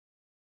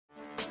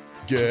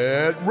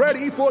Get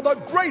ready for the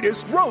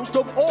greatest roast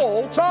of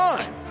all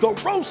time, the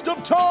Roast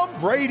of Tom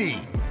Brady,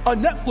 a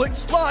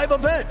Netflix live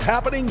event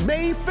happening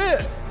May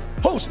 5th.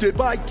 Hosted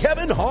by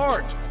Kevin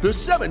Hart, the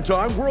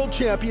 7-time world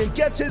champion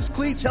gets his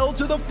cleats held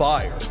to the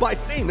fire by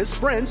famous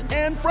friends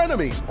and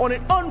frenemies on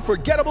an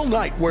unforgettable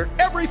night where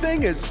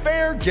everything is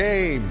fair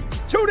game.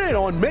 Tune in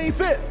on May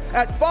 5th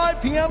at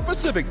 5 p.m.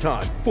 Pacific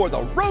time for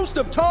the Roast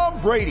of Tom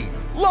Brady,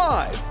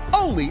 live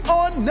only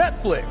on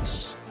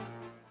Netflix.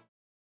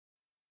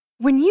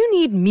 When you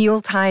need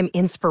mealtime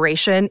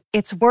inspiration,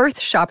 it's worth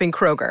shopping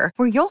Kroger,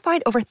 where you'll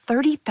find over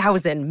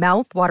 30,000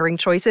 mouth-watering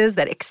choices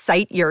that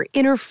excite your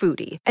inner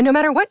foodie. And no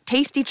matter what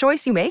tasty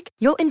choice you make,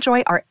 you'll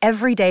enjoy our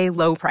everyday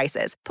low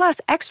prices, plus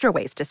extra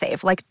ways to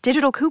save, like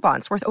digital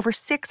coupons worth over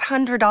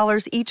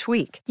 $600 each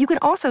week. You can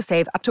also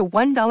save up to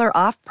 $1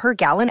 off per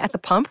gallon at the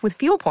pump with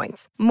fuel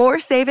points. More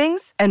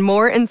savings and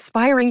more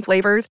inspiring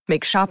flavors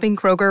make shopping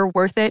Kroger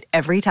worth it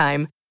every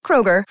time.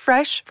 Kroger,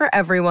 fresh for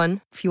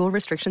everyone. Fuel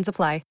restrictions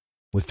apply.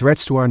 With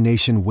threats to our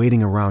nation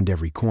waiting around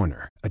every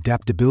corner,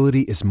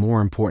 adaptability is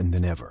more important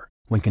than ever.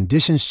 When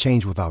conditions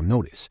change without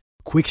notice,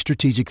 quick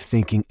strategic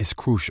thinking is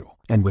crucial.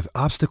 And with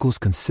obstacles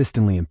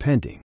consistently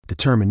impending,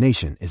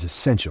 determination is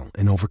essential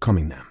in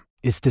overcoming them.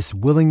 It's this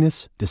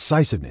willingness,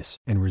 decisiveness,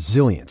 and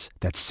resilience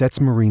that sets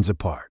Marines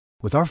apart.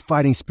 With our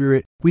fighting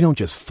spirit, we don't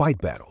just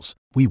fight battles,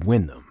 we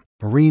win them.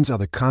 Marines are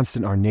the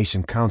constant our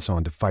nation counts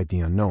on to fight the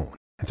unknown.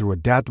 And through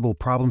adaptable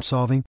problem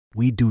solving,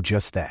 we do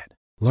just that.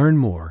 Learn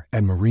more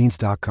at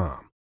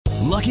marines.com.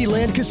 Lucky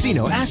Land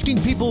Casino,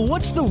 asking people,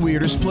 what's the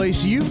weirdest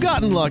place you've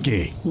gotten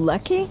lucky?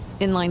 Lucky?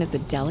 In line at the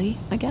deli,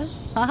 I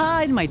guess?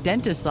 Aha, in my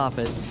dentist's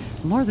office.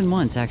 More than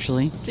once,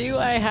 actually. Do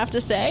I have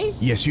to say?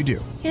 Yes, you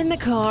do. In the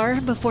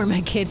car before my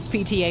kids'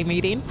 PTA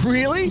meeting.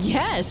 Really?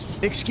 Yes.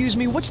 Excuse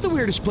me, what's the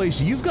weirdest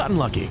place you've gotten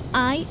lucky?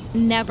 I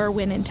never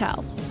win and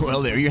tell.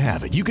 Well, there you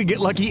have it. You can get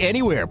lucky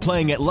anywhere,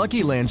 playing at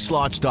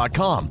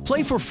LuckyLandSlots.com.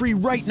 Play for free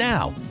right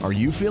now. Are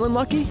you feeling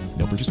lucky?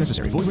 No purchase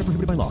necessary. Void where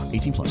prohibited by law.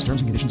 18 plus.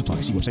 Terms and conditions apply.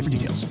 See website for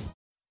details.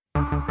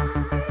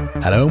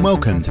 Hello and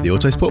welcome to the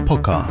Autosport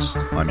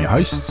Podcast. I'm your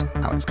host,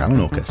 Alex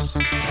Kalinauckas.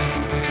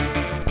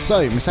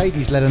 So,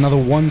 Mercedes led another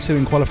 1-2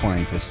 in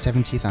qualifying for the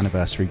 70th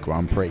anniversary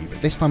Grand Prix, but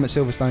this time at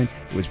Silverstone,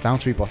 it was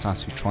Valtteri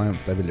Bottas who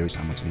triumphed over Lewis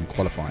Hamilton in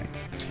qualifying.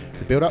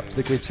 The build-up to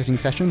the grid-setting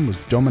session was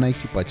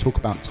dominated by talk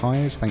about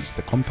tyres thanks to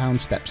the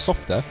compound step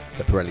softer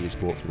that Pirelli has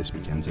brought for this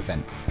weekend's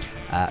event.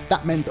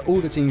 That meant that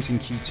all the teams in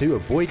Q2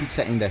 avoided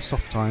setting their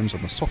soft times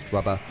on the soft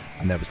rubber,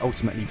 and there was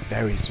ultimately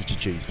very little to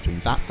choose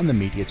between that and the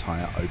media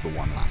tyre over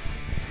one lap.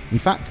 In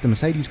fact, the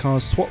Mercedes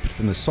cars swapped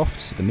from the soft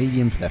to the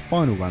medium for their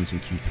final runs in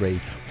Q3,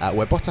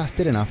 where Bottas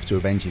did enough to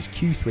avenge his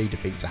Q3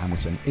 defeat to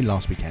Hamilton in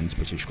last weekend's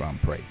British Grand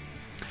Prix.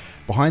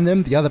 Behind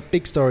them, the other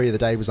big story of the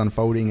day was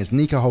unfolding as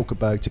Nico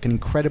Hülkenberg took an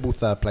incredible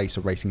third place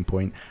at Racing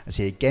Point as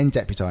he again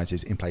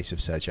deputises in place of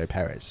Sergio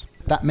Perez.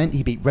 That meant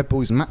he beat Red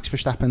Bull's Max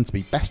Verstappen to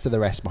be best of the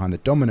rest behind the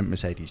dominant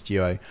Mercedes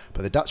duo,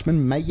 but the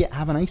Dutchman may yet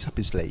have an ace up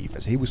his sleeve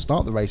as he will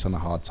start the race on the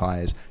hard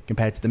tyres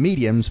compared to the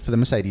mediums for the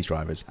Mercedes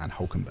drivers and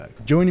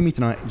Hülkenberg. Joining me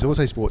tonight is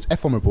Autosport's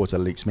F1 reporter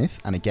Luke Smith,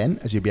 and again,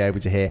 as you'll be able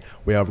to hear,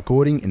 we are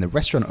recording in the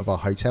restaurant of our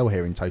hotel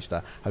here in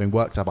Towcester, having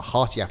worked up a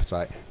hearty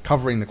appetite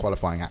covering the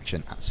qualifying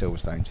action at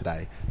Silverstone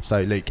today.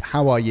 So Luke,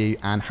 how are you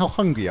and how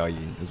hungry are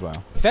you as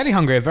well? Fairly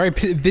hungry, a very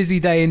busy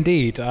day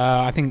indeed.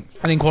 I think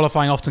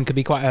qualifying often could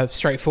be quite a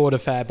straightforward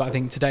affair, but I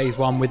think today's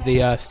one with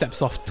the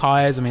step-soft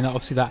tyres, I mean,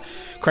 obviously that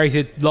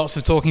created lots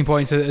of talking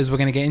points as we're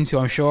going to get into,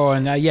 I'm sure,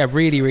 and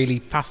really, really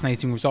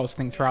fascinating results, I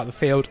think, throughout the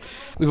field.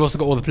 We've also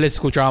got all the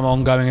political drama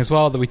ongoing as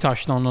well that we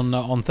touched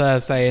on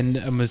Thursday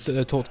and was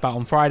talked about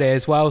on Friday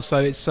as well, so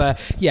it's,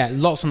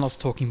 lots and lots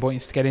of talking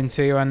points to get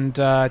into, and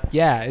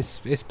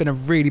it's been a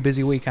really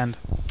busy weekend.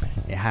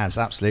 It has,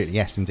 absolutely,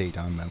 yes indeed.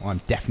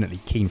 I'm definitely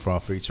keen for our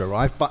food to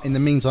arrive, but in the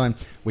meantime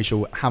we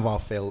shall have our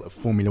fill of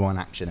Formula 1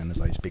 action and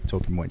those big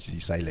talking points, as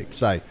you say, Luke.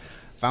 So,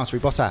 Valtteri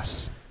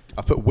Bottas,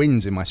 I've put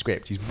wins in my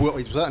script. He's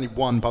certainly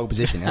won pole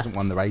position. He hasn't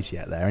won the race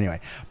yet there anyway,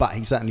 but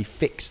he certainly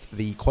fixed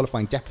the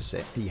qualifying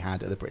deficit he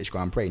had at the British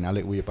Grand Prix. Now,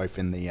 Luke, we were both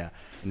in the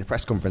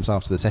press conference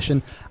after the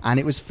session, and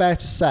it was fair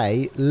to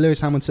say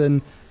Lewis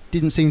Hamilton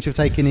didn't seem to have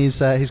taken his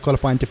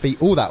qualifying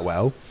defeat all that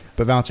well.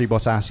 But Valtteri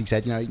Bottas, he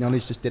said, he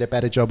acknowledged just did a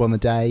better job on the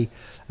day,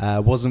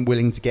 wasn't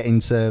willing to get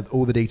into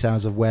all the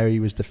details of where he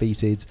was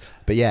defeated.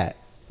 But yeah,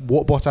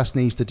 what Bottas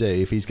needs to do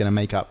if he's going to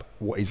make up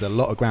what is a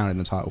lot of ground in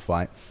the title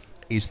fight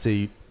is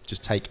to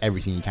just take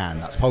everything he can.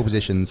 That's pole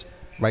positions,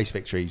 race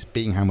victories,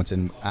 beating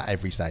Hamilton at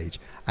every stage.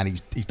 And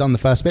he's done the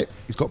first bit.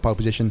 He's got pole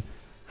position.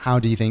 How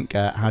do you think?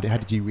 How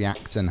did you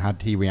react, and how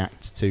did he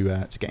react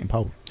to getting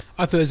pole?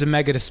 I thought it was a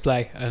mega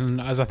display, and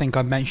as I think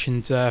I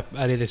mentioned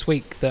earlier this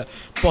week, that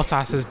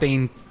Bottas has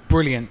been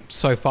brilliant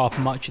so far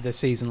for much of this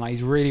season. Like,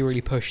 he's really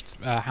pushed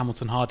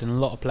Hamilton hard in a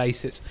lot of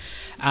places.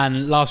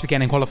 And last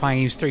weekend in qualifying,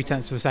 he was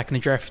 0.3 of a second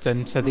adrift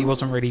and said that he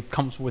wasn't really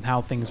comfortable with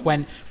how things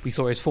went. We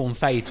saw his form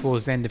fade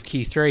towards the end of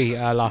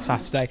Q3 last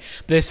Saturday.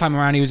 But this time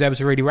around, he was able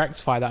to really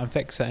rectify that and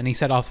fix it. And he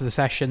said after the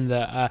session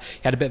that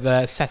he had a bit of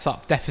a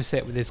setup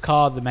deficit with his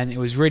car that meant it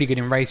was really good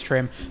in race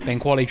trim, but in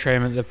quali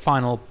trim at the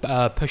final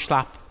push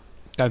lap,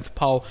 going for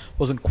pole,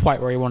 wasn't quite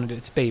where he wanted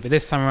it to be. But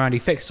this time around, he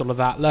fixed all of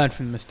that, learned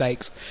from the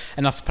mistakes,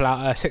 enough to pull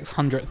out a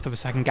 600th of a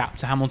second gap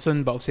to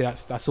Hamilton. But obviously,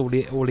 that's all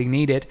he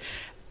needed.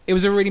 It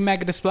was a really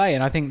mega display,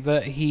 and I think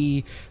that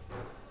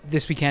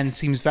this weekend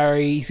seems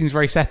very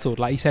settled.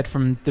 Like he said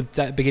from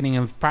the beginning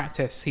of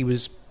practice, he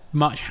was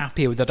much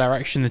happier with the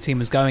direction the team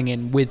was going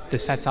in with the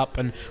setup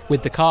and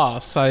with the car.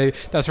 So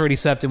that's really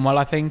served him well,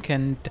 I think.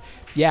 And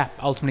yeah,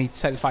 ultimately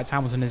to take the fight to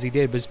Hamilton as he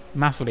did was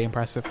massively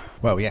impressive.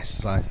 Well,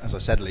 yes, as I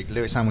said, Luke,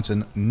 Lewis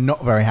Hamilton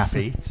not very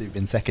happy to have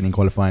been second in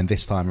qualifying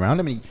this time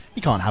around. I mean,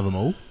 you can't have them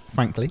all,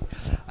 frankly.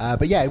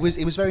 But yeah, it was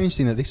very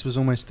interesting that this was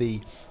almost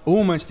the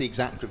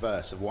exact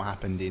reverse of what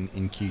happened in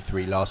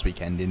Q3 last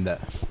weekend, in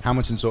that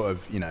Hamilton sort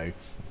of,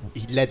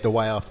 he led the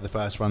way after the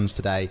first runs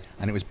today,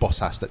 and it was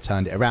Bottas that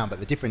turned it around. But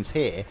the difference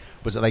here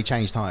was that they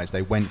changed tyres.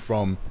 They went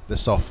from the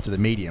soft to the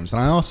mediums.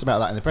 And I asked about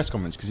that in the press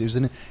conference because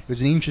it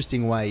was an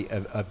interesting way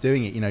of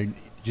doing it.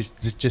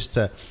 Just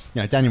to,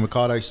 Daniel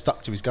Ricciardo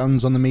stuck to his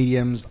guns on the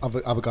mediums.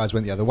 Other guys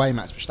went the other way.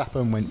 Max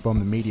Verstappen went from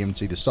the medium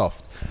to the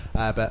soft.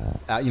 But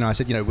I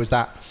said,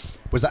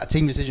 was that a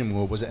team decision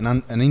or was it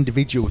an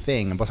individual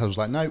thing? And Bottas was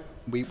like, no,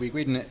 we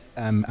agreed on it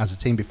as a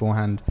team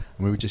beforehand,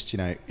 and we were just,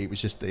 it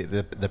was just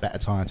the better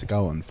tyre to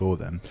go on for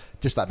them,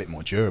 just that bit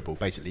more durable,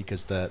 basically,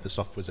 because the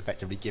soft was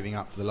effectively giving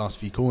up for the last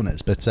few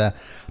corners. But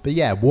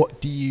yeah,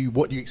 what do you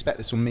expect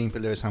this will mean for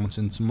Lewis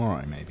Hamilton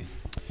tomorrow? Maybe.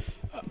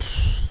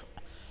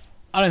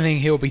 I don't think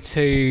he'll be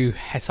too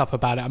het up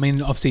about it. I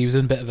mean, obviously he was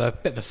in a bit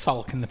of a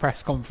sulk in the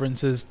press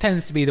conferences.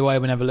 Tends to be the way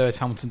whenever Lewis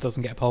Hamilton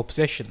doesn't get pole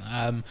position.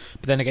 But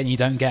then again, you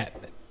don't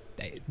get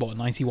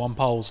 91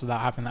 poles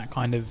without having that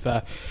kind of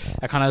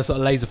sort of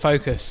laser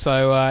focus.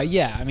 So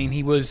yeah, I mean,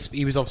 he was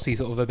obviously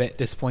sort of a bit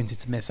disappointed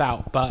to miss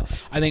out. But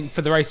I think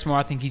for the race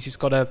tomorrow, I think he's just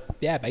got to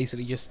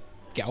basically just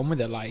get on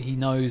with it. Like, they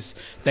know it's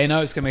going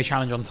to be a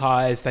challenge on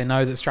tyres. They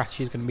know that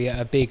strategy is going to be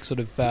a big sort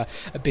of a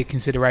big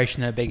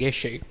consideration and a big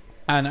issue.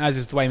 And as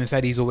is the way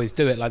Mercedes always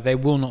do it, like, they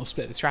will not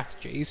split the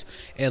strategies.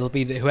 It'll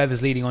be that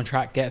whoever's leading on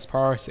track gets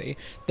priority.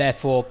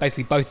 Therefore,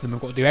 basically, both of them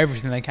have got to do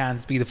everything they can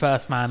to be the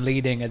first man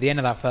leading at the end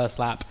of that first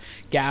lap,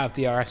 get out of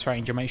DRS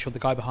range and make sure the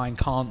guy behind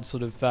can't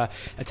sort of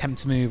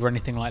attempt to move or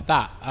anything like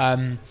that.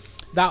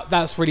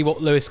 That's really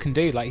what Lewis can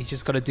do. Like, he's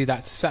just got to do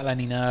that to settle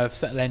any nerves,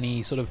 settle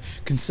any sort of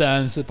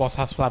concerns that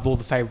Bottas will have all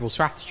the favourable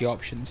strategy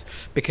options,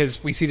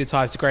 because we see the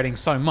tyres degrading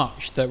so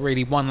much that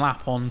really one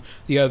lap on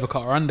the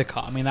overcut or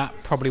undercut, I mean, that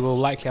probably will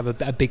likely have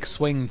a big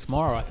swing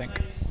tomorrow, I think.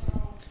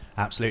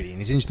 Absolutely, and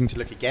it's interesting to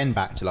look again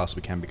back to last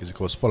weekend because, of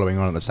course, following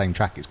on at the same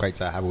track, it's great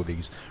to have all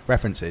these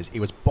references.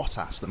 It was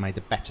Bottas that made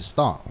the better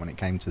start when it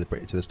came to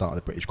the start of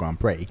the British Grand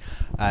Prix.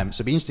 So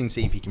it'll be interesting to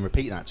see if he can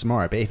repeat that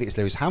tomorrow. But if it's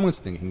Lewis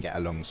Hamilton who can get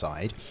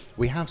alongside,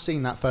 we have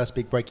seen that first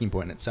big breaking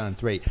point at turn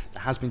 3.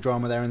 There has been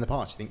drama there in the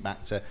past. You think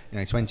back to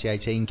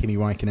 2018, Kimi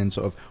Räikkönen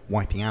sort of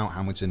wiping out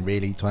Hamilton,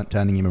 really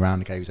turning him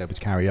around. Okay, he was able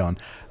to carry on.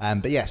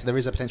 But yes, there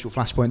is a potential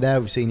flashpoint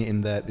there. We've seen it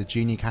in the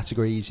junior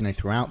categories,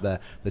 throughout the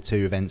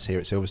two events here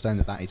at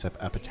Silverstone, that is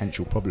a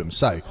potential problem.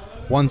 So,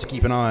 one to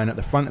keep an eye on at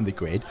the front of the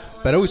grid,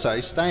 but also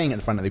staying at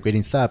the front of the grid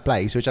in third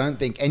place, which I don't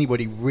think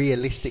anybody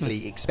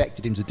realistically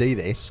expected him to do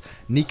this.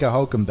 Nico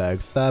Hülkenberg,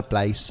 third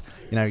place.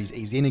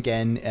 He's in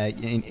again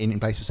in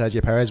place of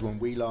Sergio Perez. When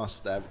we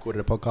last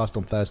recorded a podcast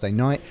on Thursday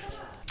night,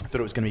 I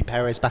thought it was going to be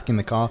Perez back in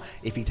the car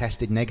if he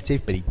tested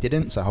negative, but he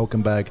didn't. So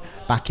Hülkenberg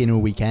back in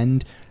all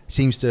weekend.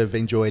 Seems to have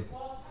enjoyed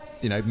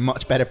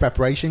much better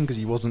preparation because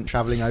he wasn't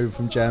travelling over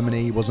from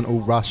Germany. He wasn't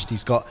all rushed.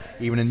 He's got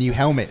even a new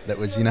helmet that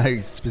was,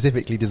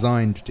 specifically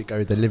designed to go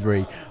with the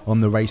livery on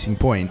the Racing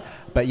Point.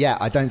 But yeah,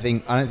 I don't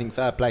think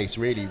third place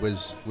really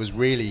was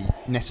really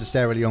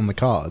necessarily on the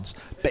cards.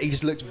 But he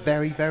just looked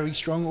very, very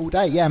strong all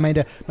day. Yeah, made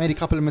a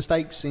couple of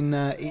mistakes in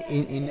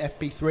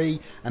FP3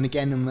 and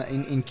again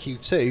in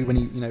Q2 when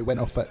he went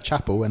off at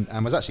Chapel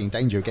and was actually in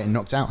danger of getting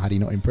knocked out had he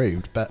not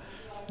improved. But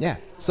yeah,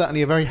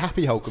 certainly a very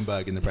happy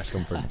Hülkenberg in the press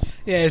conference.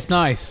 Yeah, it's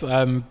nice.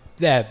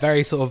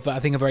 Very sort of, I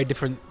think, a very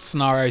different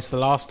scenario to the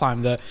last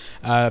time that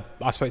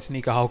I spoke to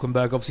Nico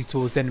Hülkenberg, obviously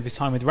towards the end of his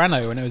time with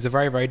Renault, and it was a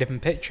very, very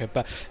different picture.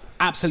 But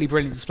absolutely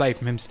brilliant display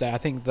from him today. I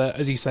think that,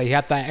 as you say, he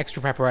had that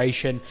extra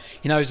preparation.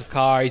 He knows the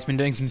car. He's been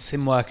doing some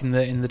sim work in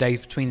the days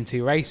between the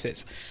two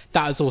races.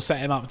 That has all set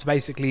him up to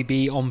basically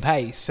be on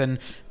pace. And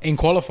in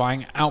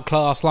qualifying,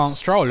 outclass Lance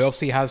Stroll, who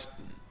obviously has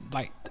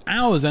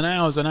hours and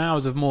hours and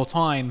hours of more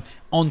time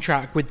on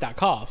track with that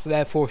car, so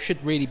therefore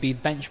should really be the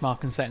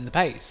benchmark and setting the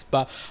pace.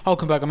 But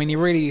Hülkenberg, I mean, he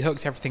really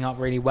hooked everything up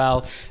really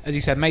well. As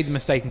you said, made the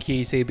mistake in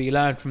Q2, but he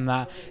learned from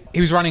that. He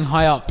was running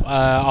high up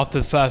after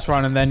the first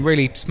run and then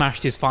really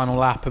smashed his final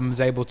lap and was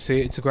able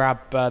to grab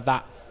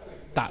that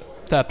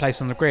third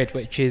place on the grid,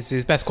 which is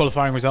his best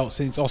qualifying result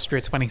since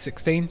Austria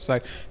 2016. So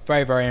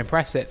very, very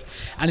impressive.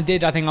 And it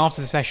did, I think,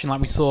 after the session,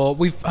 like we saw,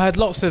 we've heard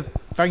lots of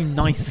very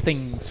nice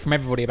things from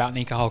everybody about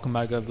Nico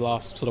Hülkenberg over the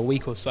last sort of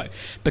week or so.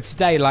 But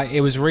today, like, it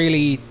was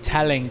really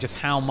telling just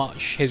how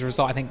much his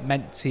result, I think,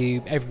 meant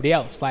to everybody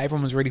else. Like,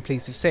 everyone was really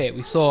pleased to see it.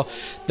 We saw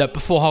that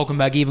before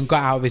Hülkenberg even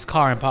got out of his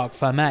car in Parc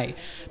Fermé,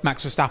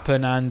 Max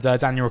Verstappen and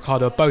Daniel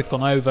Ricciardo had both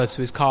gone over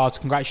to his car to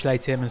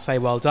congratulate him and say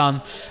well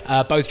done.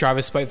 Both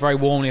drivers spoke very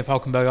warmly of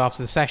Hülkenberg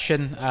after the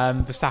session.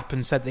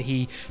 Verstappen said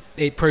that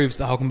it proves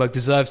that Hülkenberg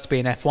deserves to be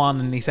in F1,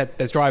 and he said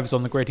there's drivers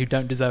on the grid who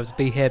don't deserve to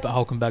be here, but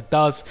Hülkenberg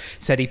does.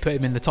 Said he put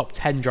him in the top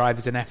 10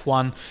 drivers in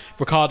F1.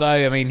 Ricciardo,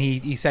 I mean,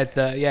 he said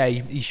that, yeah,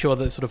 he's sure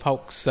that sort of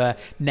Hulk's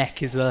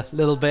neck is a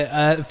little bit,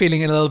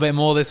 feeling it a little bit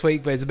more this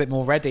week, but he's a bit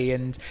more ready.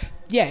 And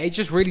yeah, it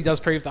just really does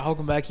prove that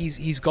Hülkenberg,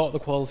 he's got the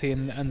quality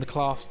and the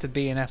class to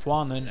be in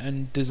F1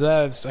 and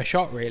deserves a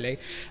shot, really.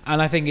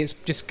 And I think it's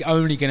just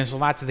only going to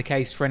sort of add to the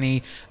case for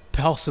any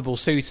possible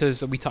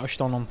suitors that we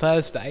touched on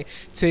Thursday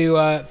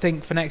to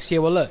think for next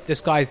year, well, look, this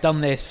guy's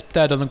done this,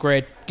 third on the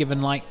grid, given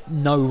like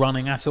no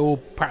running at all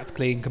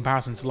practically in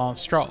comparison to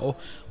Lance Stroll.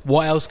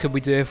 What else could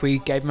we do if we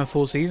gave him a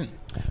full season?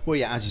 Well,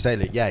 yeah, as you say,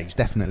 look, yeah, he's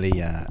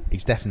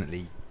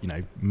definitely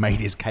made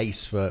his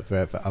case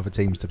for other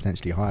teams to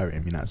potentially hire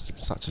him. That's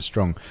such a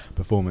strong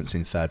performance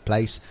in third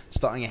place,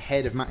 starting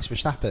ahead of Max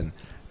Verstappen.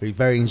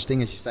 Very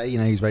interesting, as you say.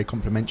 He's very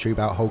complimentary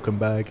about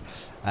Hülkenberg.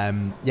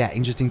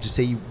 Interesting to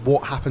see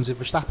what happens with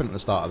Verstappen at the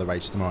start of the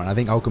race tomorrow. And I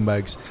think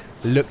Hülkenberg's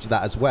looked at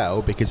that as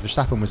well, because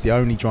Verstappen was the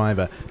only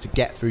driver to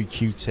get through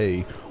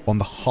Q2 on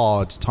the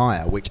hard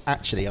tyre, which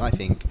actually I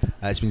think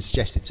it's been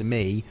suggested to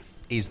me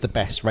is the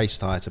best race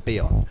tyre to be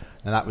on.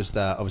 Now that was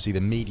obviously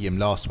the medium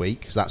last week,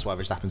 because that's why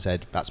Verstappen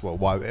said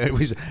why it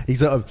was. It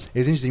was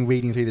interesting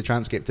reading through the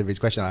transcript of his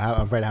question.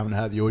 I'm afraid I haven't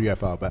heard the audio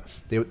file, but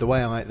the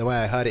way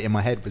I heard it in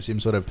my head was him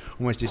sort of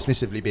almost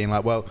dismissively being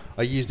like, "Well,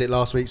 I used it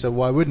last week, so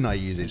why wouldn't I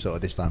use it sort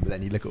of this time?" But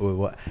then you look at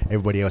what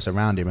everybody else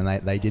around him,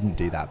 and they didn't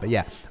do that. But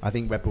yeah, I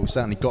think Red Bull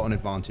certainly got an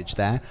advantage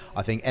there.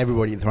 I think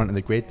everybody at the front of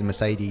the grid, the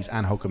Mercedes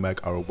and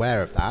Hülkenberg, are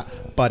aware of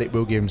that, but it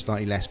will give him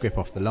slightly less grip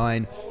off the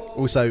line.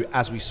 Also,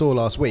 as we saw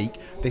last week,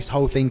 this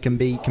whole thing can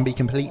be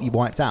completely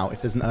wiped out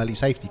if there's an early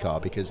safety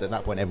car, because at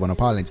that point everyone will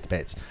pile into the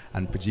pits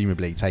and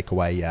presumably take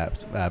away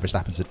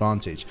Verstappen's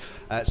advantage.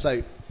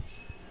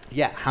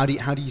 How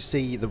do you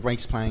see the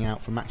race playing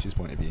out from Max's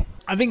point of view?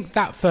 I think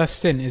that first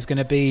stint is going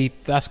to be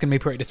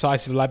pretty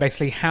decisive. Like,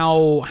 basically,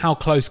 how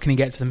close can he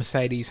get to the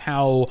Mercedes?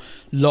 How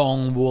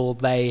long will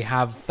they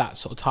have that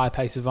sort of tyre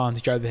pace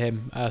advantage over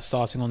him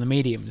starting on the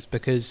mediums?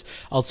 Because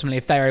ultimately,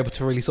 if they're able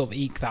to really sort of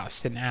eke that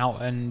stint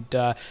out and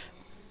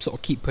sort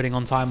of keep putting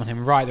on time on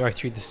him right the way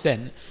through the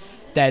stint,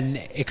 then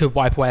it could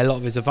wipe away a lot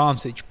of his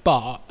advantage.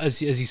 But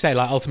as you say,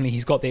 like, ultimately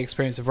he's got the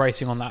experience of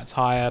racing on that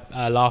tyre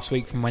last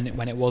week from when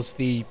it was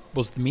the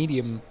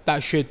medium.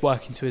 That should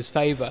work into his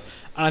favour.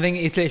 And I think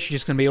it's literally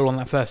just going to be all on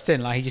that first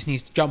stint. Like, he just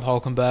needs to jump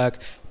Hülkenberg,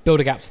 build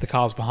a gap to the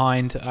cars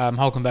behind.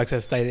 Hülkenberg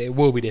says today that it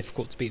will be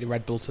difficult to beat the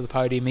Red Bull to the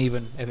podium,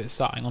 even if it's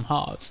starting on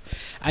hards.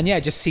 And yeah,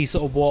 just see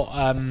sort of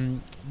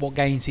what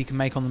gains he can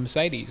make on the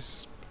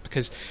Mercedes,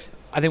 because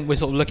I think we're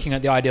sort of looking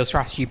at the ideal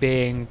strategy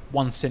being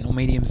one stint on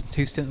mediums and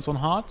two stints on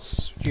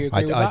hards. Do you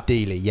agree with that?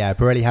 Ideally, yeah.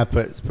 Pirelli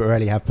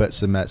have put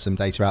some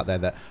data out there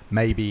that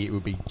maybe it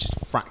would be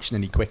just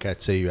fractionally quicker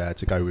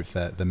to go with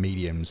the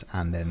mediums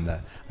and then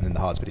the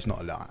hards, but it's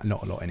not a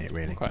lot in it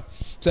really. Okay.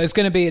 So that's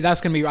going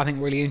to be I think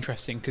really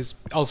interesting, because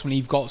ultimately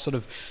you've got sort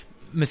of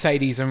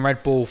Mercedes and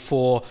Red Bull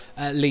for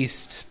at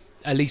least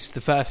the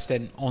first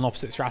stint on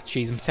opposite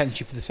strategies, and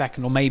potentially for the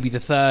second or maybe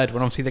the third,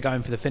 when obviously they're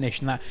going for the finish,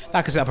 and that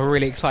could set up a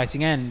really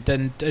exciting end.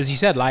 And as you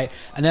said, like,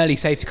 an early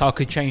safety car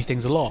could change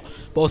things a lot,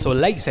 but also a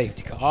late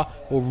safety car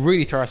will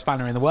really throw a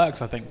spanner in the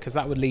works, I think, because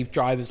that would leave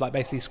drivers like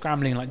basically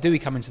scrambling, like, do we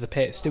come into the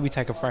pits, do we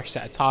take a fresh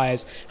set of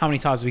tyres, how many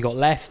tyres have we got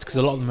left, because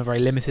a lot of them are very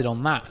limited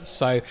on that.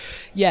 So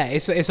yeah,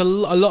 it's a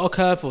lot of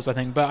curveballs, I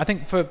think. But I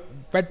think for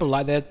Red Bull,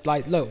 like, they're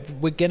like, look,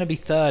 we're gonna be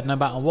third no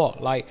matter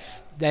what. Like,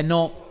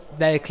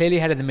 they're clearly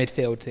ahead of the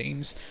midfield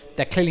teams.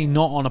 They're clearly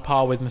not on a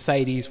par with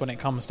Mercedes when it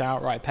comes to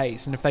outright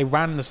pace. And if they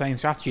ran the same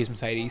strategy as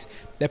Mercedes,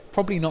 they're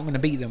probably not going to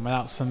beat them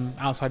without some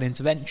outside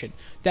intervention.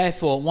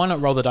 Therefore, why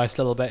not roll the dice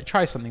a little bit,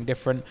 try something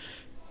different?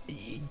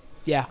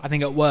 Yeah, I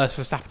think at worst,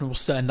 Verstappen will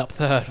still end up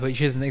third,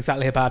 which isn't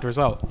exactly a bad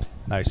result.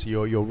 No, so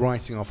you're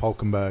writing off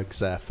Hülkenberg's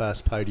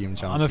first podium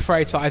chance. I'm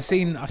afraid so. I've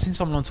seen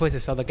someone on Twitter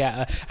say they'll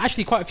get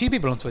actually quite a few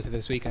people on Twitter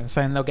this weekend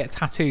saying they'll get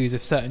tattoos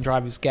if certain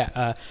drivers get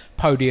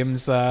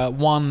podiums.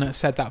 One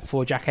said that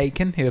for Jack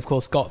Aitken, who of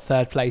course got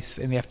third place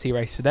in the FT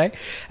race today,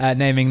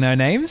 naming no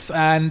names.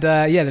 And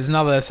there's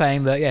another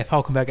saying that if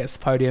Hülkenberg gets the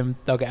podium,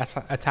 they'll get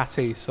a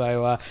tattoo.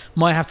 So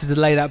might have to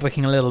delay that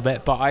booking a little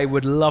bit, but I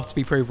would love to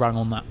be proved wrong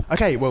on that.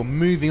 Okay, well,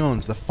 moving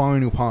on to the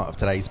final part of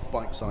today's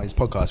bite-sized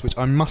podcast, which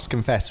I must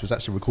confess was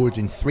actually recorded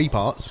in 3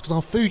 parts because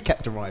our food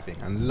kept arriving,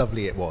 and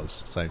lovely it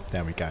was. So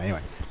there we go.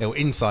 Anyway, a little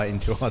insight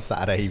into our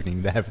Saturday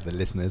evening there for the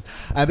listeners.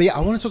 But yeah,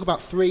 I want to talk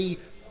about 3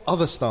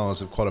 other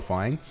stars of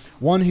qualifying.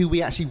 One who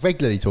we actually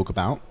regularly talk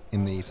about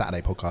in the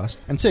Saturday podcast,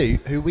 and two,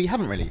 who we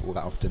haven't really all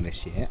that often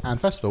this year. And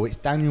first of all, it's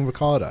Daniel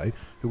Ricciardo,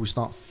 who will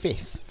start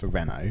 5th for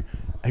Renault,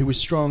 who was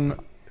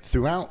strong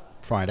throughout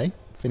Friday,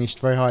 finished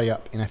very high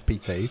up in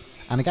FP2,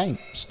 and again,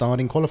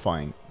 starting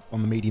qualifying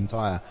on the medium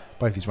tyre,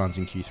 both his runs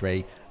in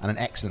Q3, and an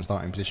excellent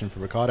starting position for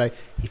Ricciardo.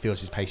 He feels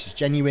his pace is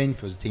genuine,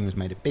 feels the team has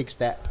made a big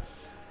step.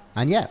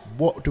 And yeah,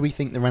 what do we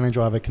think the Renault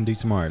driver can do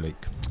tomorrow,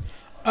 Luke?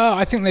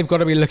 I think they've got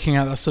to be looking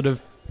at the sort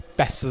of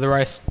best of the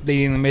rest,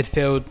 leading the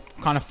midfield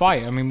kind of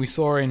fight. I mean, we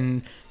saw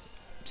in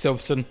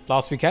Silverstone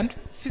last weekend.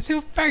 It's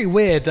very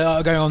weird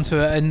going on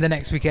to it and the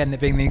next weekend it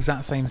being the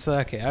exact same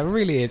circuit. It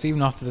really is,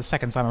 even after the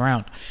second time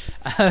around.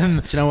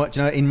 Do you know what?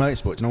 In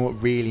motorsport, do you know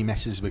what really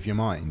messes with your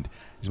mind?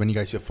 Is when you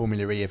go to a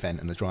Formula E event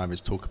and the drivers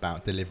talk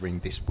about delivering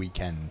this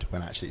weekend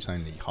when actually it's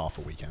only half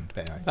a weekend.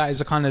 But anyway, that is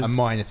a kind of a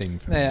minor thing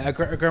for me. A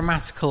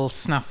grammatical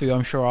snafu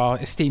I'm sure our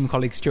esteemed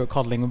colleague Stuart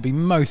Codling would be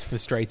most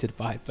frustrated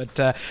by. But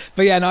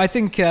yeah, no, I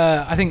think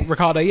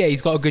Ricciardo,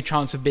 he's got a good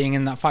chance of being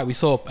in that fight. We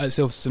saw at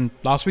Silverstone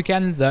last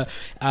weekend that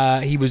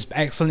he was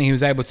excellent. He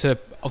was able to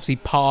obviously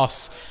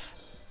pass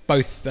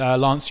both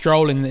Lance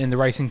Stroll in the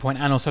Racing Point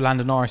and also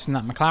Lando Norris in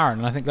that McLaren.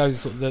 And I think those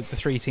are sort of the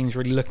three teams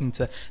really looking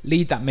to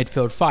lead that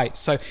midfield fight.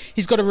 So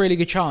he's got a really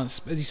good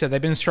chance. As you said,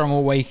 they've been strong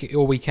all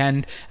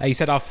weekend. He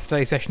said after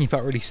today's session he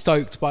felt really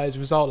stoked by his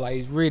result. Like,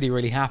 he's really,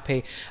 really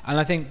happy. And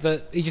I think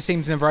that he just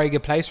seems in a very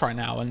good place right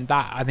now. And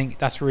I think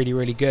that's really,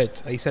 really good.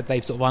 He said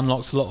they've sort of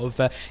unlocked a lot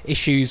of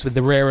issues with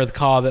the rear of the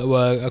car that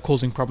were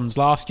causing problems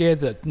last year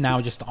that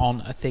now just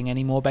aren't a thing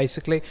anymore,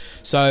 basically.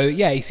 So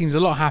yeah, he seems a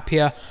lot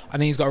happier. I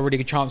think he's got a really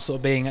good chance sort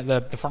of being at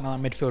the front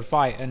of that midfield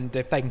fight, and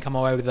if they can come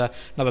away with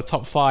another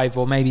top 5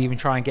 or maybe even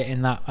try and get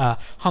in that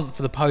hunt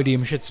for the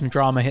podium should some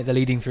drama hit the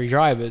leading 3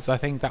 drivers, I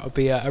think that would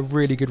be a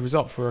really good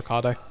result for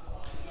Ricciardo.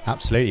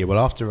 Absolutely. Well,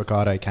 after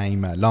Ricciardo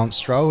came Lance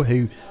Stroll,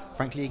 who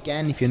frankly,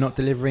 again, if you're not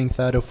delivering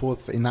 3rd or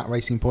 4th in that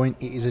Racing Point,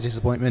 it is a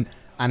disappointment.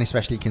 And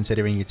especially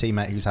considering your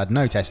teammate who's had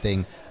no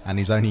testing and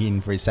is only in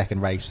for his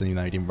 2nd race, and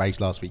he didn't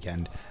race last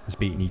weekend, has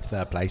beaten you to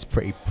 3rd place.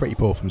 Pretty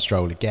poor from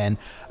Stroll again.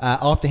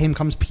 After him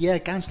comes Pierre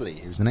Gasly,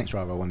 who's the next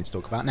driver I wanted to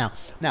talk about. Now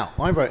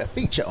I wrote a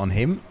feature on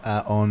him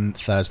on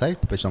Thursday,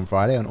 published on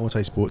Friday on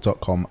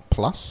autosport.com+,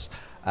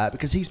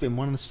 because he's been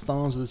one of the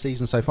stars of the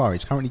season so far.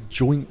 He's currently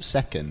joint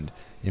 2nd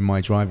in my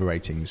driver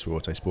ratings for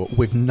Autosport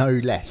with no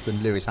less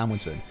than Lewis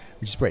Hamilton,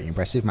 which is pretty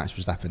impressive. Max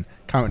Verstappen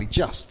currently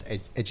just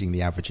edging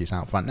the averages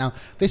out front. Now,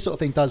 this sort of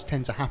thing does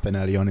tend to happen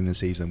early on in the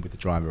season with the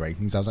driver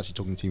ratings. I was actually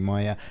talking to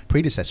my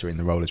predecessor in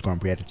the role as Grand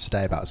Prix editor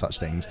today about such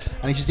things,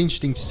 and it's just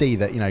interesting to see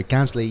that,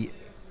 Gasly,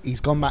 he's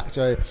gone back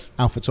to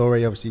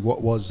AlphaTauri, obviously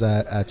what was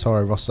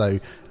Toro Rosso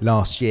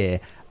last year,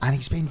 and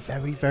he's been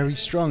very, very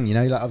strong.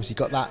 Obviously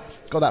got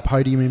that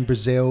podium in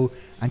Brazil,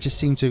 and just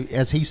seemed to,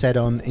 as he said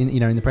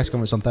in the press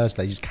conference on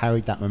Thursday, just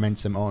carried that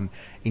momentum on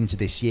into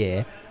this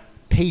year.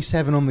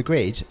 P7 on the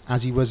grid,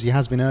 as he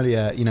has been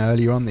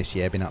earlier on this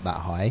year, been up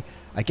that high.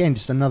 Again,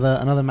 just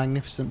another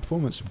magnificent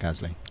performance from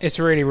Gasly. It's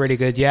really, really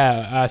good.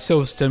 Yeah,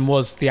 Silverstone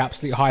was the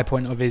absolute high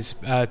point of his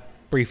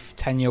brief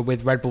tenure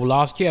with Red Bull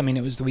last year. I mean,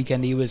 it was the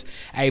weekend he was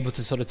able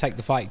to sort of take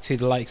the fight to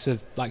the likes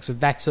of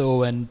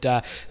Vettel,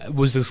 and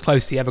was as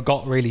close as he ever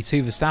got really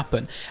to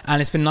Verstappen.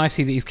 And it's been nice to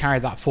see that he's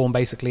carried that form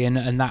basically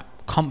and that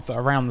comfort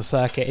around the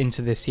circuit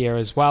into this year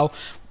as well.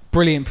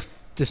 Brilliant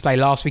display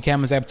last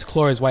weekend, was able to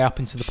claw his way up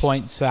into the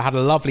points, had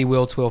a lovely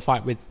wheel-to-wheel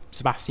fight with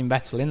Sebastian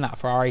Vettel in that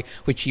Ferrari,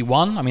 which he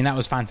won. I mean, that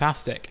was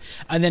fantastic.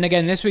 And then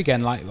again this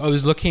weekend, I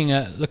was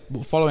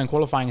following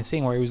qualifying and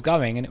seeing where he was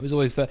going, and it was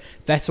always that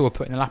Vettel would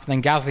put in the lap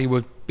and then Gasly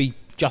would be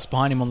just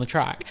behind him on the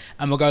track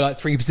and we'll go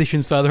 3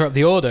 positions further up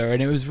the order,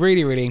 and it was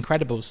really, really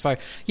incredible. So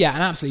yeah,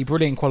 an absolutely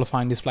brilliant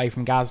qualifying display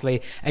from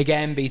Gasly,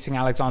 again beating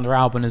Alexander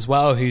Albon as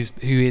well, who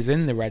is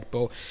in the Red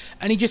Bull,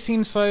 and he just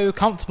seems so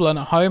comfortable and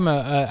at home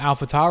at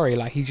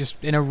AlphaTauri. He's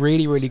just in a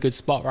really, really good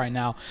spot right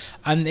now,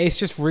 and it's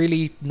just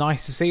really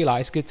nice to see.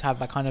 It's good to have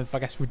that kind of, I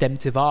guess,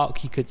 redemptive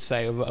arc, you could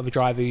say, of a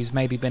driver who's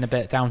maybe been a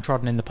bit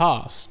downtrodden in the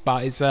past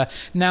but is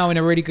now in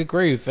a really good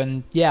groove.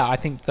 And yeah, I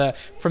think that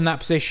from that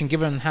position,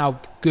 given how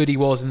good he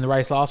was in the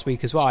race last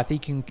week as well, I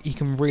think he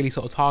can really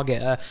sort of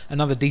target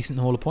another decent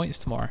haul of points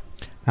tomorrow.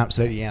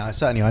 Absolutely, yeah.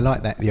 I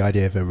like the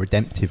idea of a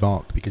redemptive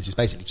arc, because it's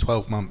basically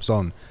 12 months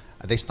on.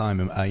 At this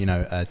time,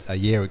 a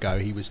year ago,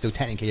 he was still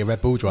technically a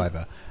Red Bull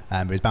driver,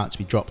 but was about to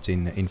be dropped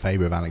in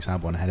favour of Alex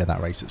Albon ahead of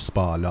that race at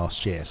Spa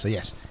last year. So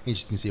yes,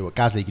 interesting to see what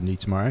Gasly can do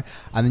tomorrow.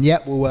 And then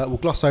we'll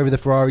gloss over the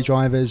Ferrari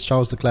drivers.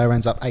 Charles Leclerc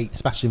ends up 8th.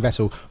 Sebastian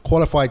Vettel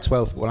qualified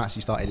 12th, but will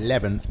actually start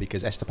 11th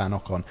because Esteban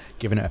Ocon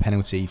given it a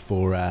penalty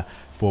for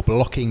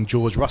blocking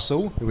George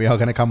Russell, who we are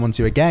going to come on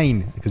to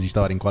again because he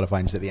started in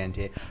qualifying just at the end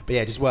here. But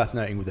yeah, just worth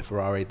noting with the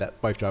Ferrari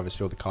that both drivers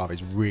feel the car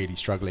is really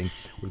struggling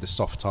with the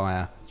soft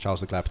tyre.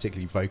 Charles Leclerc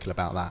particularly vocal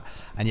about that.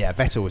 And yeah,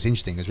 Vettel was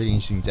interesting. It was really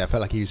interesting. I felt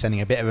like he was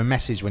sending a bit of a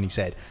message when when he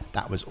said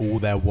that was all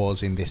there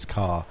was in this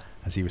car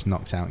as he was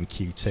knocked out in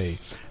Q2.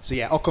 So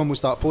yeah, Ocon will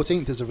start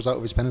 14th as a result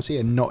of his penalty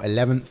and not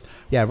 11th.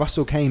 Yeah,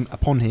 Russell came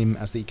upon him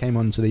as he came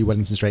onto the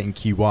Wellington Straight in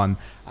Q1,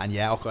 and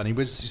yeah, Ocon, he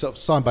was sort of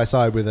side by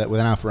side with an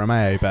Alfa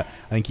Romeo, but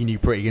I think he knew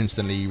pretty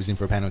instantly he was in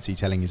for a penalty,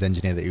 telling his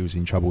engineer that he was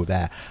in trouble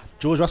there.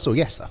 George Russell,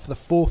 yes, for the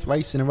 4th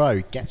race in a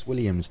row, gets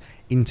Williams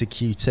into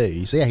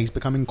Q2. So yeah, he's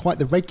becoming quite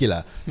the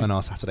regular on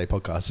our Saturday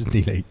podcast, isn't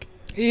he, Luke?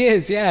 He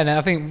is, yeah. And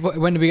I think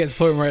when we get to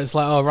the point where it's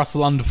like, oh,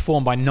 Russell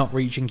underperformed by not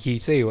reaching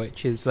Q2,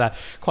 which is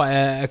quite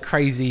a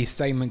crazy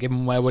statement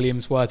given where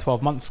Williams were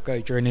 12 months ago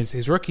during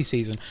his rookie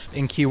season.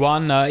 In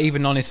Q1,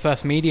 even on his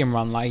first medium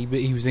run, like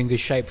he was in good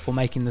shape before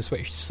making the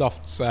switch to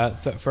softs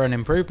for an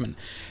improvement.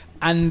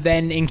 And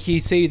then in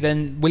Q2,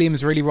 then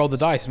Williams really rolled the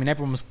dice. I mean,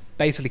 everyone was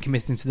basically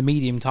committing to the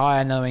medium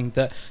tyre, knowing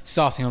that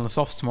starting on the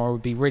softs tomorrow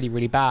would be really,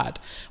 really bad.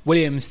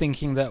 Williams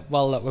thinking that,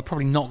 well, look, we're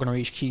probably not going to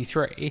reach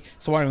Q3,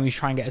 so why don't we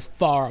try and get as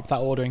far up that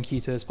order in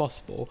Q2 as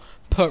possible.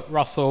 Put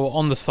Russell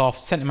on the soft,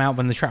 sent him out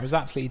when the track was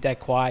absolutely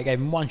dead quiet, gave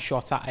him one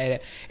shot at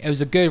it. It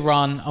was a good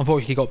run.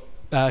 Unfortunately, got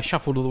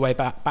shuffled all the way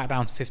back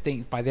down to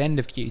 15th by the end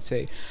of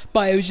Q2.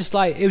 But it was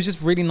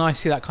just really nice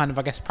to see that kind of,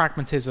 I guess,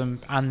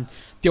 pragmatism and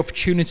the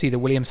opportunity that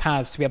Williams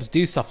has to be able to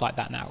do stuff like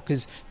that now.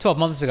 Because 12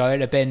 months ago,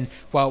 it'd have been,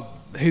 well,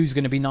 who's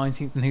going to be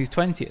 19th and who's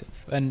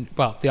 20th? And,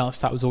 well, the answer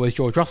to that was always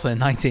George Russell in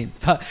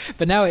 19th.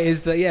 But now it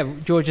is that, yeah,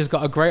 George has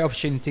got a great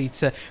opportunity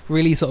to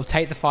really sort of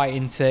take the fight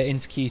into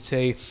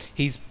Q2.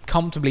 He's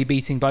comfortably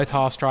beating both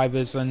Haas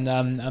drivers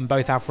and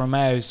both Alfa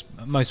Romeos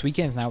most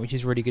weekends now, which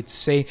is really good to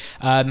see.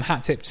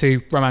 Hat tip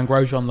to Romain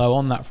Grosjean, though,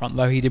 on that front,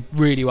 though. He did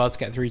really well to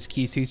get through to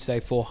Q2 today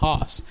for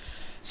Haas.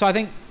 So I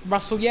think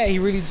Russell, yeah, he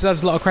really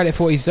deserves a lot of credit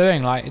for what he's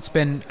doing. Like, it's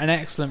been an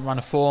excellent run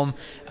of form.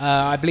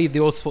 I believe the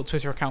Autosport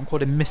Twitter account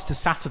called him Mr.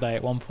 Saturday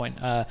at one point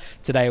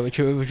today, which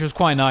was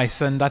quite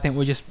nice. And I think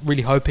we're just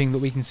really hoping that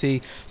we can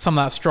see some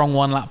of that strong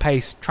one-lap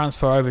pace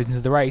transfer over into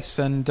the race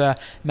and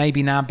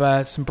maybe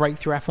nab some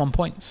breakthrough F1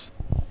 points.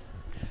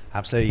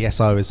 Absolutely, yes.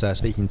 I was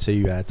speaking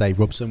to Dave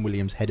Robson,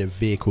 Williams' head of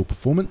vehicle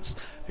performance,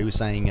 who was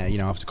saying,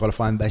 after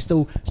qualifying, they're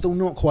still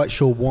not quite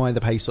sure why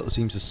the pace sort of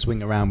seems to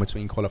swing around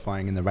between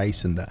qualifying and the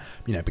race, and that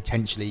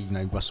potentially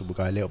Russell will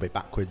go a little bit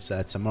backwards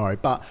tomorrow.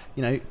 But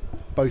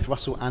both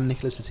Russell and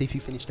Nicholas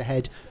Latifi finished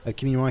ahead of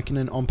Kimi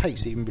Raikkonen on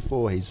pace even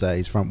before his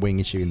front wing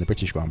issue in the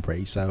British Grand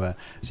Prix. So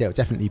it'll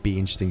definitely be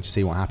interesting to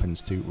see what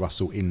happens to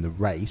Russell in the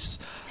race.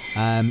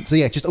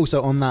 Just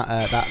also on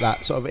that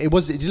sort of, it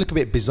did look a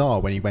bit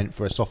bizarre when he went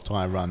for a soft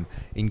tyre run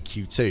in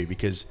Q2,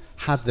 because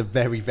had the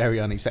very,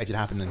 very unexpected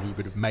happened and he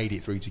would have made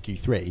it through to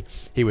Q3,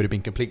 he would have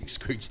been completely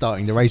screwed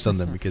starting the race on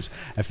them, because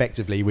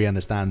effectively we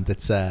understand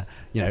that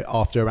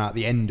after about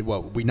the end,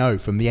 well, we know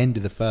from the end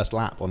of the first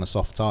lap on a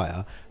soft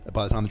tyre,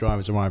 by the time the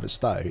drivers arrive at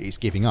Stowe, it's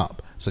giving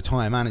up. So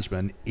tyre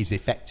management is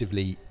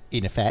effectively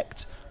in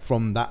effect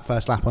from that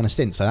first lap on a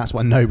stint. So that's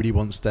why nobody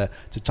wants to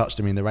touch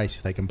them in the race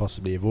if they can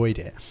possibly avoid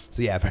it.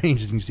 So yeah, very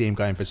interesting to see him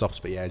going for softs.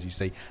 But yeah, as you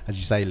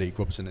say, Luke,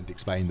 Robson had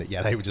explained that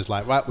they were just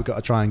like, right, we've got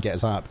to try and get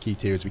as high up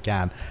Q2 as we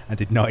can, and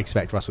did not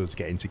expect Russell to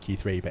get into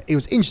Q3. But it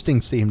was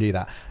interesting to see him do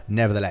that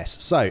nevertheless.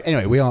 So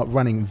anyway, we are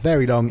running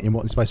very long in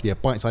what is supposed to be a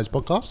bite-sized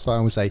podcast. So I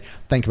will say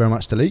thank you very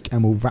much to Luke,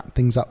 and we'll wrap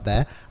things up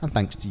there. And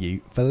thanks to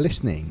you for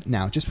listening.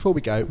 Now, just before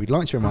we go, we'd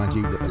like to remind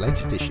you that the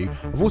latest issue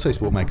of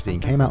Autosport magazine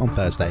came out on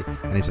Thursday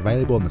and is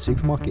available on the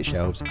supermarket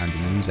shelves and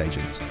in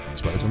newsagents,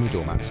 as well as on the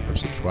doormats of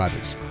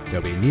subscribers.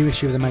 There'll be a new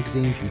issue of the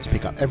magazine for you to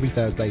pick up every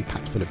Thursday,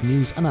 packed full of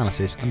news,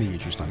 analysis, and the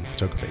usual stunning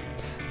photography.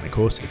 And of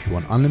course, if you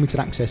want unlimited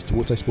access to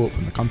Autosport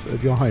from the comfort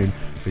of your home,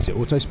 visit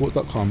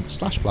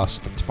autosport.com/plus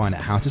to find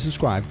out how to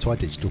subscribe to our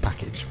digital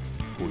package.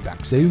 We'll be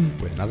back soon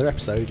with another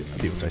episode of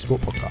the Autosport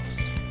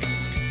Podcast.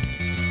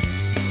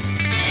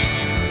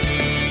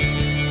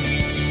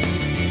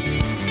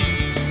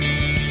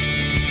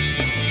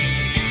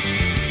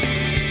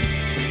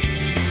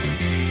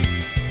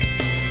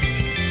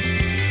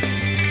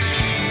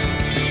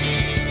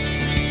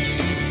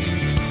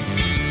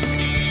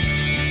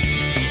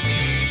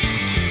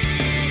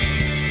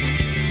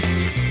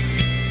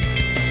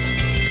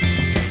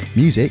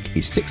 Music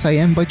is 6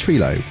 AM by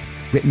Trilo,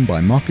 written by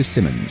Marcus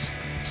Simmons.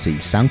 See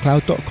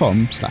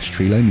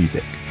soundcloud.com/Trilo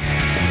Music.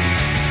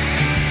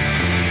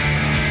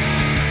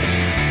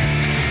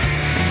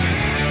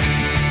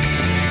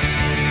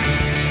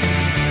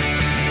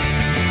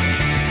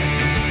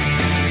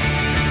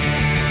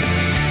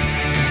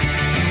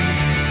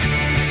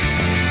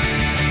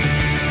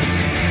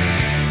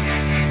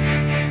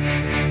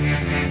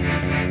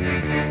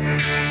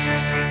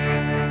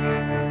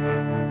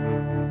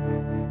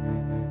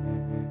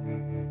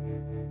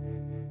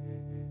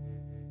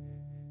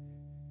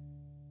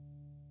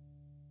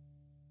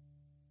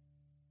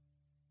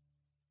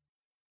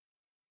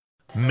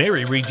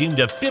 Mary redeemed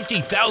a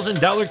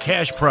 $50,000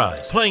 cash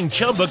prize playing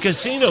Chumba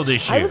Casino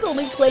this year. I was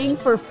only playing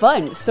for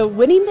fun, so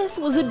winning this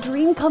was a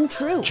dream come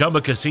true.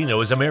 Chumba Casino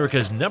is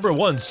America's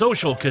 #1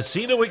 social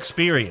casino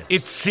experience.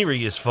 It's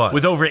serious fun.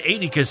 With over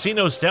 80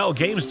 casino-style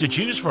games to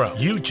choose from,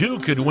 you too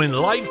could win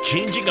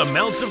life-changing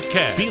amounts of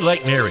cash. Be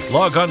like Mary.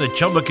 Log on to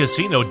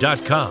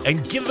ChumbaCasino.com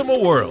and give them a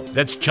whirl.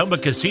 That's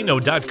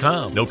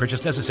ChumbaCasino.com. No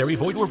purchase necessary.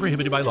 Void where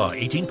prohibited by law.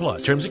 18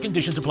 plus. Terms and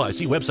conditions apply.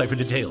 See website for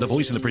details. The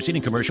voice in the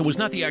preceding commercial was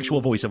not the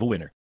actual voice of a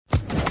winner.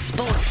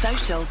 Sports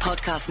Social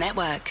Podcast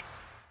Network.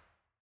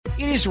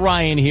 It is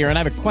Ryan here, and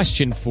I have a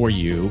question for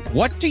you.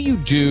 What do you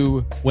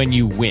do when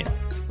you win?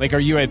 Like, are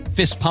you a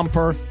fist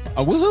pumper,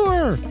 a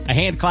woohooer, a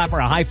hand clapper,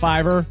 a high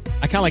fiver?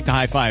 I kind of like the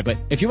high five, but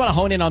if you want to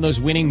hone in on those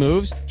winning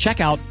moves,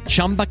 check out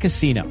Chumba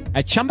Casino.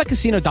 At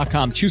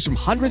ChumbaCasino.com, choose from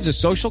hundreds of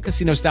social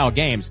casino-style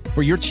games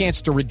for your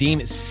chance to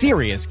redeem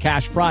serious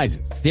cash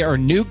prizes. There are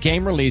new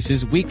game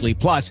releases weekly,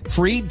 plus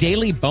free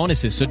daily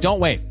bonuses, so don't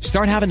wait.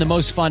 Start having the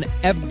most fun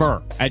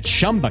ever at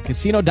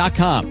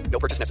ChumbaCasino.com. No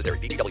purchase necessary.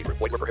 VGW Group.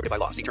 Void where prohibited by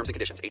law. See terms and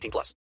conditions. 18 plus.